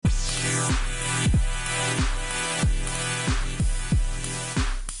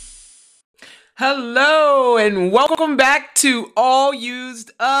Hello and welcome back to All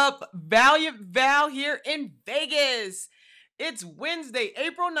Used Up. Valiant Val here in Vegas. It's Wednesday,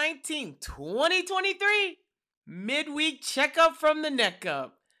 April 19th, 2023. Midweek checkup from the neck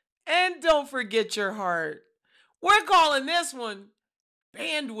up. And don't forget your heart. We're calling this one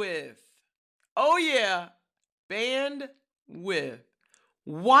Bandwidth. Oh yeah, Bandwidth.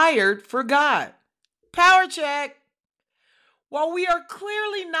 Wired for God. Power check. While we are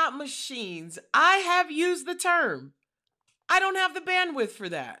clearly not machines, I have used the term. I don't have the bandwidth for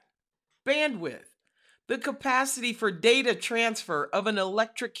that. Bandwidth, the capacity for data transfer of an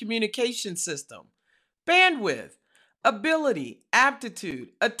electric communication system. Bandwidth, ability, aptitude,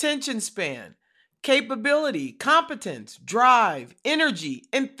 attention span, capability, competence, drive, energy,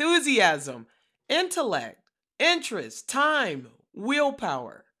 enthusiasm, intellect, interest, time,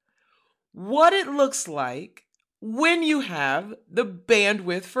 willpower. What it looks like when you have the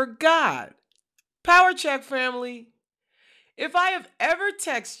bandwidth for God. Power check, family. If I have ever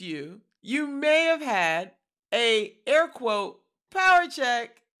texted you, you may have had a air quote power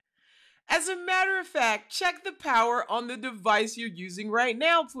check. As a matter of fact, check the power on the device you're using right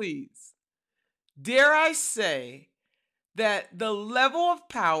now, please. Dare I say that the level of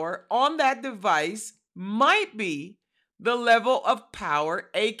power on that device might be the level of power,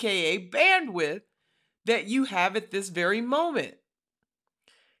 aka bandwidth, that you have at this very moment.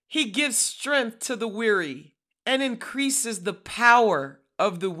 He gives strength to the weary and increases the power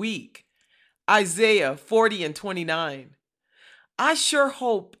of the weak. Isaiah 40 and 29. I sure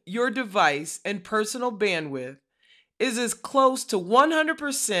hope your device and personal bandwidth is as close to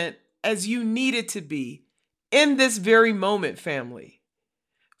 100% as you need it to be in this very moment, family.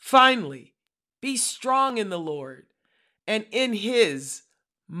 Finally, be strong in the Lord and in His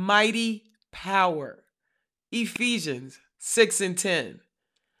mighty power. Ephesians 6 and 10.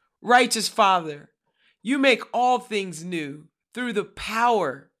 Righteous Father, you make all things new through the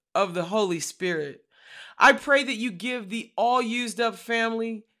power of the Holy Spirit. I pray that you give the all used up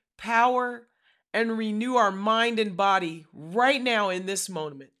family power and renew our mind and body right now in this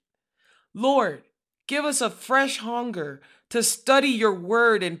moment. Lord, give us a fresh hunger to study your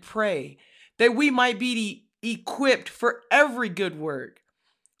word and pray that we might be equipped for every good work.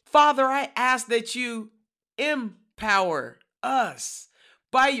 Father, I ask that you empower us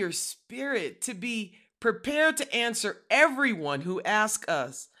by your Spirit to be prepared to answer everyone who asks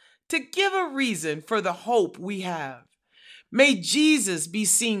us, to give a reason for the hope we have. May Jesus be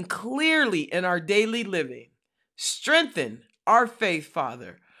seen clearly in our daily living. Strengthen our faith,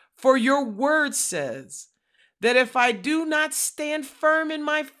 Father, for your word says that if I do not stand firm in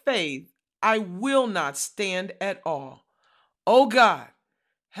my faith, I will not stand at all. Oh God,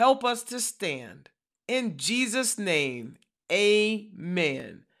 help us to stand. In Jesus' name,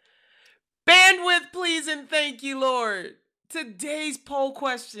 amen. Bandwidth, please, and thank you, Lord. Today's poll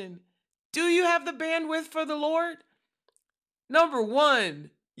question: do you have the bandwidth for the Lord? Number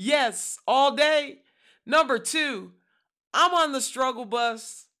 1, yes, all day. Number 2, I'm on the struggle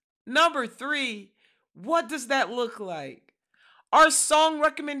bus. Number 3, what does that look like? Our song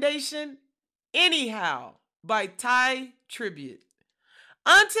recommendation, Anyhow by Ty Tribute.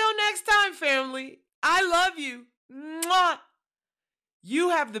 Until next time, family, I love you. Mwah! You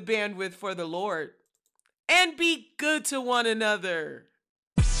have the bandwidth for the Lord. And be good to one another.